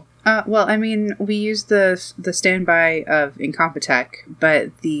it's called. We use the standby of Incompetech,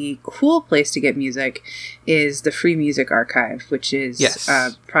 but the cool place to get music is the Free Music Archive, which is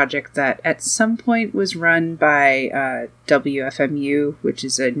a project that at some point was run by WFMU, which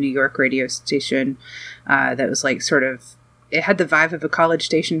is a New York radio station that was it had the vibe of a college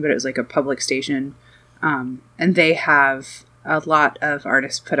station, but it was a public station. And they have a lot of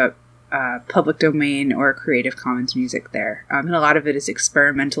artists put up public domain or Creative Commons music there. And a lot of it is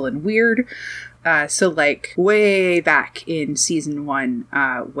experimental and weird. So like way back in season 1,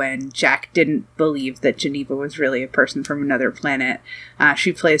 when Jack didn't believe that Geneva was really a person from another planet,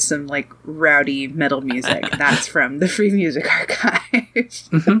 she plays some like rowdy metal music. That's from the Free Music Archive.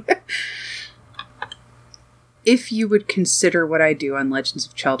 Mm-hmm. If you would consider what I do on Legends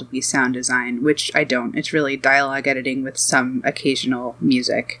of Chell to be sound design, which I don't, it's really dialogue editing with some occasional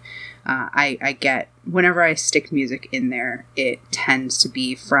music. I get, whenever I stick music in there, it tends to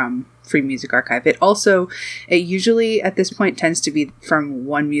be from Free Music Archive. It usually at this point tends to be from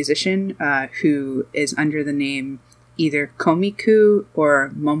one musician who is under the name either Komiku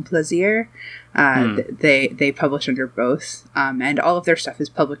or Mon Plaisir. They publish under both, and all of their stuff is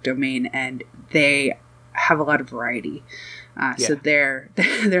public domain, and they have a lot of variety. So they're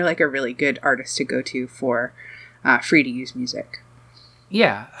like a really good artist to go to for free to use music.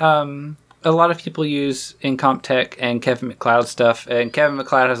 Yeah, a lot of people use Incompetech and Kevin MacLeod stuff, and Kevin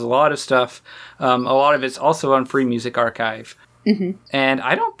MacLeod has a lot of stuff. A lot of it's also on Free Music Archive. Mm-hmm. And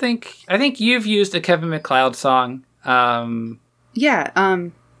I think you've used a Kevin MacLeod song. I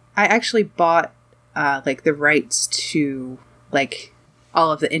actually bought like the rights to like all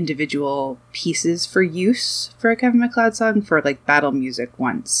of the individual pieces for use for a Kevin MacLeod song for like battle music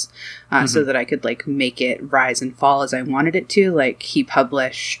once, so that I could like make it rise and fall as I wanted it to. Like he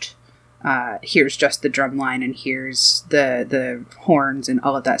published, here's just the drum line and here's the horns and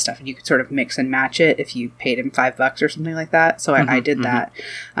all of that stuff, and you could sort of mix and match it if you paid him $5 or something like that. So I did that,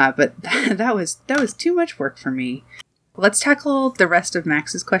 but that was too much work for me. Let's tackle the rest of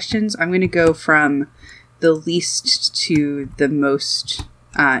Max's questions. I'm going to go from the least to the most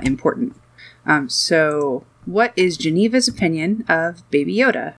important. So what is Geneva's opinion of Baby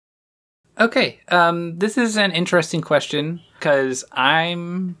Yoda? Okay, this is an interesting question because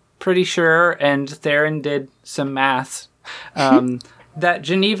I'm pretty sure, and Theron did some math, that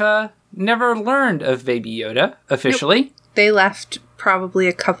Geneva never learned of Baby Yoda officially. Nope. They left probably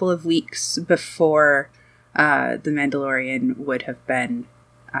a couple of weeks before The Mandalorian would have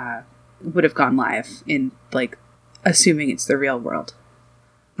gone live in, like, assuming it's the real world.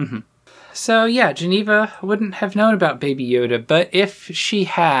 Mm-hmm. So, yeah, Geneva wouldn't have known about Baby Yoda, but if she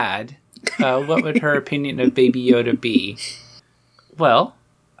had, what would her opinion of Baby Yoda be? Well,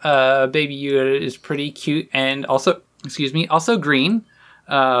 Baby Yoda is pretty cute and also green.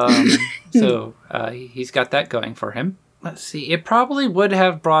 So he's got that going for him. Let's see. It probably would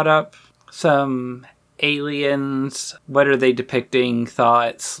have brought up some aliens. What are they depicting?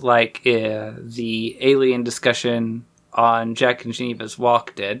 Thoughts like the alien discussion on Jack and Geneva's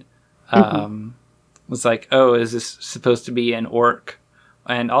walk did. Was like, oh, is this supposed to be an orc?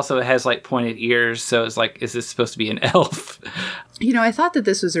 And also it has like pointed ears, so it's like, is this supposed to be an elf? You know, I thought that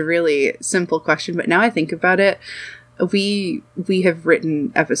this was a really simple question, but now I think about it, we have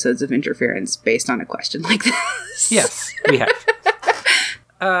written episodes of Interference based on a question like this. Yes, we have.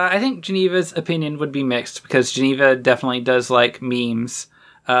 I think Geneva's opinion would be mixed because Geneva definitely does like memes.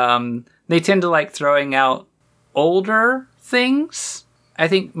 They tend to like throwing out older things. I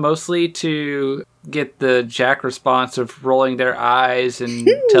think mostly to get the Jack response of rolling their eyes and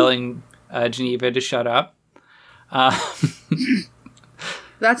telling Geneva to shut up.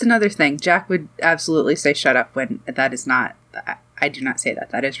 That's another thing. Jack would absolutely say shut up when that is not... I do not say that.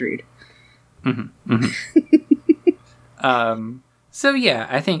 That is rude. Mm-hmm. Mm-hmm. So yeah,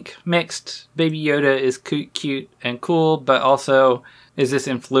 I think mixed. Baby Yoda is cute and cool, but also is this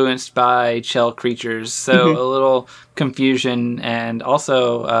influenced by Chell creatures? So a little confusion and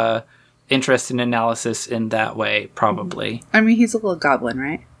also interest in analysis in that way, probably. I mean, he's a little goblin,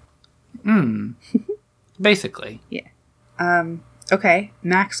 right? Basically. Yeah. Okay.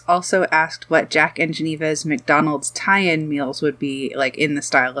 Max also asked what Jack and Geneva's McDonald's tie-in meals would be like in the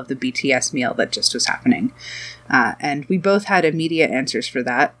style of the BTS meal that just was happening. And we both had immediate answers for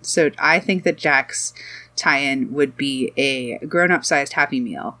that. So I think that Jack's tie-in would be a grown-up sized Happy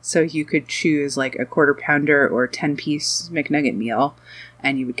Meal. So you could choose like a 1/4 pounder or 10-piece McNugget meal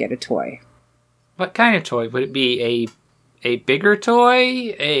and you would get a toy. What kind of toy? Would it be a bigger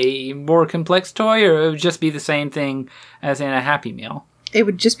toy, a more complex toy, or it would just be the same thing as in a Happy Meal? It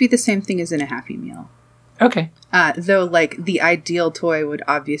would just be the same thing as in a Happy Meal. Okay. Though, like, the ideal toy would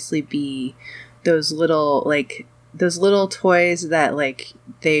obviously be those little toys that, like,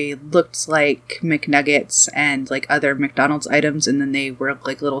 they looked like McNuggets and, like, other McDonald's items, and then they were,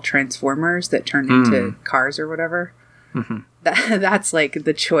 like, little Transformers that turned into cars or whatever. Mm-hmm. That's, like,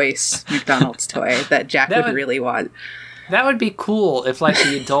 the choice McDonald's toy that Jack would really want. That would be cool if, like,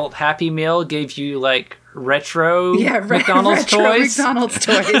 the adult Happy Meal gave you, like, retro McDonald's toys. McDonald's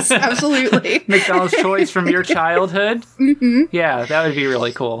toys, absolutely. McDonald's toys from your childhood. Mm-hmm. Yeah, that would be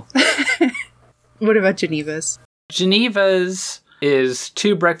really cool. What about Geneva's? Geneva's is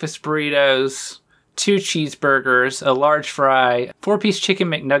 2 breakfast burritos, 2 cheeseburgers, a large fry, 4-piece chicken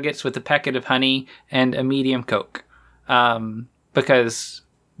McNuggets with a packet of honey, and a medium Coke. Because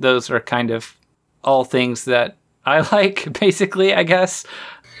those are kind of all things that I like, basically, I guess.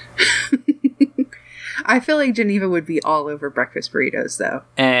 I feel like Geneva would be all over breakfast burritos, though.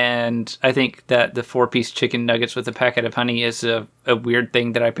 And I think that the 4-piece chicken nuggets with a packet of honey is a weird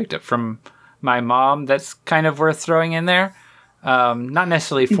thing that I picked up from my mom that's kind of worth throwing in there. Not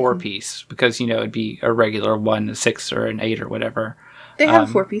necessarily 4-piece, because, it'd be a regular 1, a 6, or an 8, or whatever. They have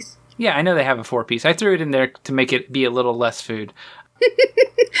a 4-piece. Yeah, I know they have a 4-piece. I threw it in there to make it be a little less food.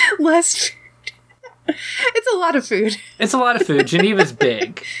 Less food. It's a lot of food. It's a lot of food. Geneva's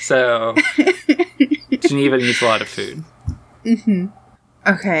big, so Geneva needs a lot of food. Mm-hmm.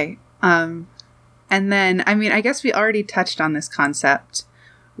 Okay. And then, I guess we already touched on this concept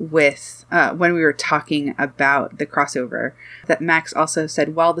with when we were talking about the crossover, that Max also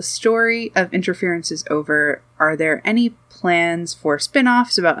said, while the story of Interference is over, are there any plans for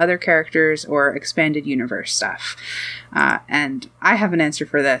spin-offs about other characters or expanded universe stuff? And I have an answer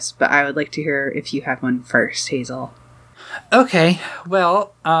for this, but I would like to hear if you have one first, Hazel. Okay,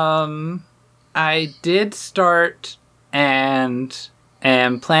 well, I did start and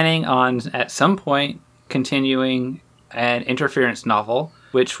am planning on, at some point, continuing an Interference novel,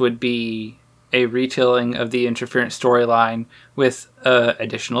 which would be a retelling of the Interference storyline with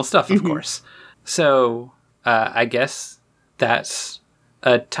additional stuff, of course. So, I guess that's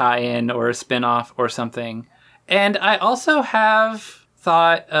a tie-in or a spin-off or something. And I also have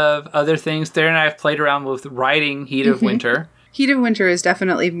thought of other things there, and I've played around with writing Heat of Winter. Heat of Winter is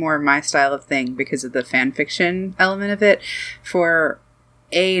definitely more my style of thing because of the fan fiction element of it. For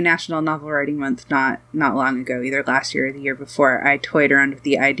a National Novel Writing Month not long ago, either last year or the year before, I toyed around with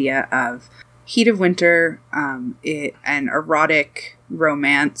the idea of Heat of Winter, an erotic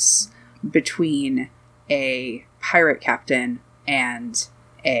romance between a pirate captain and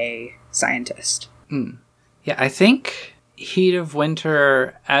a scientist. Yeah, I think Heat of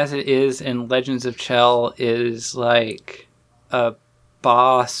Winter, as it is in Legends of Chell, is like a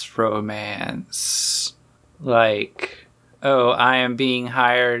boss romance. Like, oh, I am being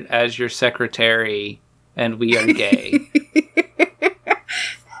hired as your secretary, and we are gay.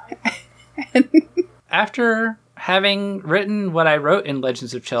 After having written what I wrote in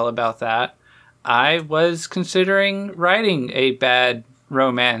Legends of Chell about that, I was considering writing a bad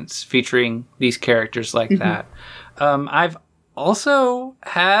romance featuring these characters like that. I've also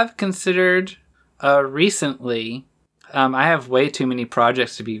have considered recently, I have way too many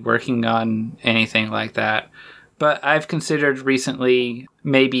projects to be working on anything like that, but I've considered recently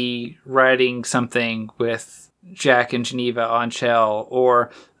maybe writing something with Jack and Geneva on Chell,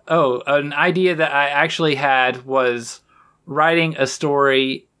 or an idea that I actually had was writing a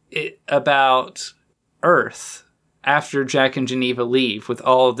story about Earth after Jack and Geneva leave, with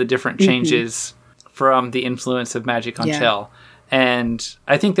all of the different changes from the influence of magic on Chell. And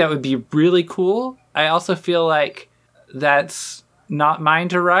I think that would be really cool. I also feel like that's not mine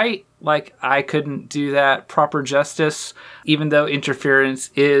to write. Like, I couldn't do that proper justice, even though Interference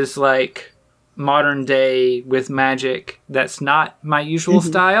is like modern day with magic. That's not my usual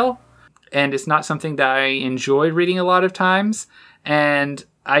style, and it's not something that I enjoy reading a lot of times. And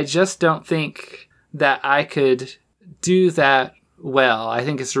I just don't think that I could do that well. I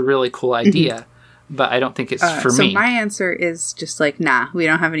think it's a really cool idea, but I don't think it's for me. So my answer is just like, nah, we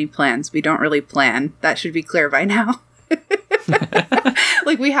don't have any plans. We don't really plan. That should be clear by now.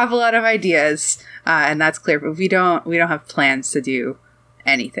 Like, we have a lot of ideas, and that's clear, but we don't have plans to do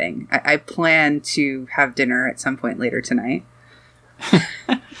anything. I plan to have dinner at some point later tonight.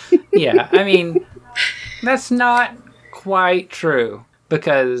 Yeah, I mean, that's not quite true,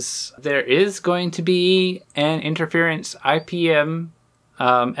 because there is going to be an Interference IPM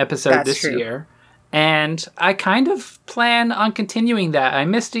episode That's this true. year, and I kind of plan on continuing that. I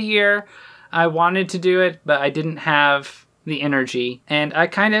missed a year. I wanted to do it, but I didn't have the energy, and I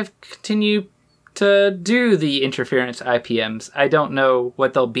kind of continue to do the Interference IPMs. I don't know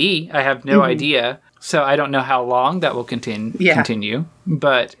what they'll be. I have no idea, so I don't know how long that will continue.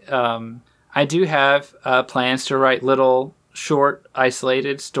 But I do have plans to write little, short,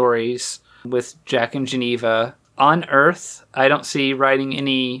 isolated stories with Jack and Geneva on Earth. I don't see writing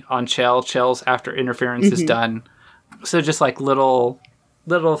any on Chell. Chell's after Interference is done. So just like little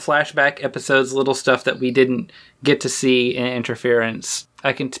flashback episodes, little stuff that we didn't get to see in Interference.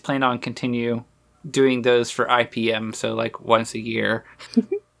 I can plan on continue doing those for IPM, so like once a year.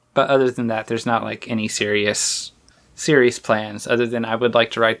 But other than that, there's not like any serious plans, other than I would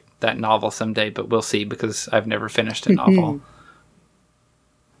like to write that novel someday, but we'll see, because I've never finished a novel.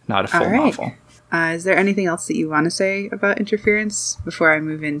 Not a full novel. Is there anything else that you want to say about Interference before I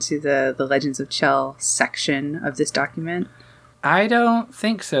move into the Legends of Chell section of this document? I don't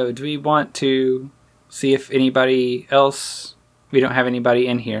think so. Do we want to see if anybody else... We don't have anybody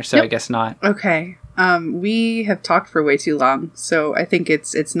in here, so I guess not. Okay. We have talked for way too long, so I think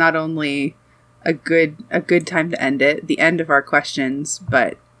it's not only a good time to end it, the end of our questions,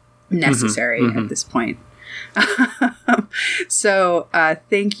 but necessary at this point. So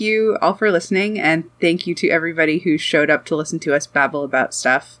thank you all for listening, and thank you to everybody who showed up to listen to us babble about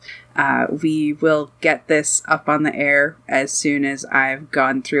stuff. We will get this up on the air as soon as I've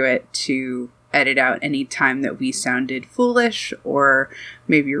gone through it to edit out any time that we sounded foolish or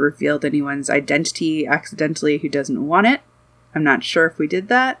maybe revealed anyone's identity accidentally who doesn't want it. I'm not sure if we did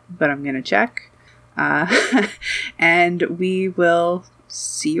that, but I'm going to check. And we will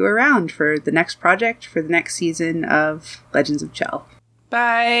see you around for the next project, for the next season of Legends of Chell.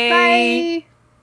 Bye! Bye!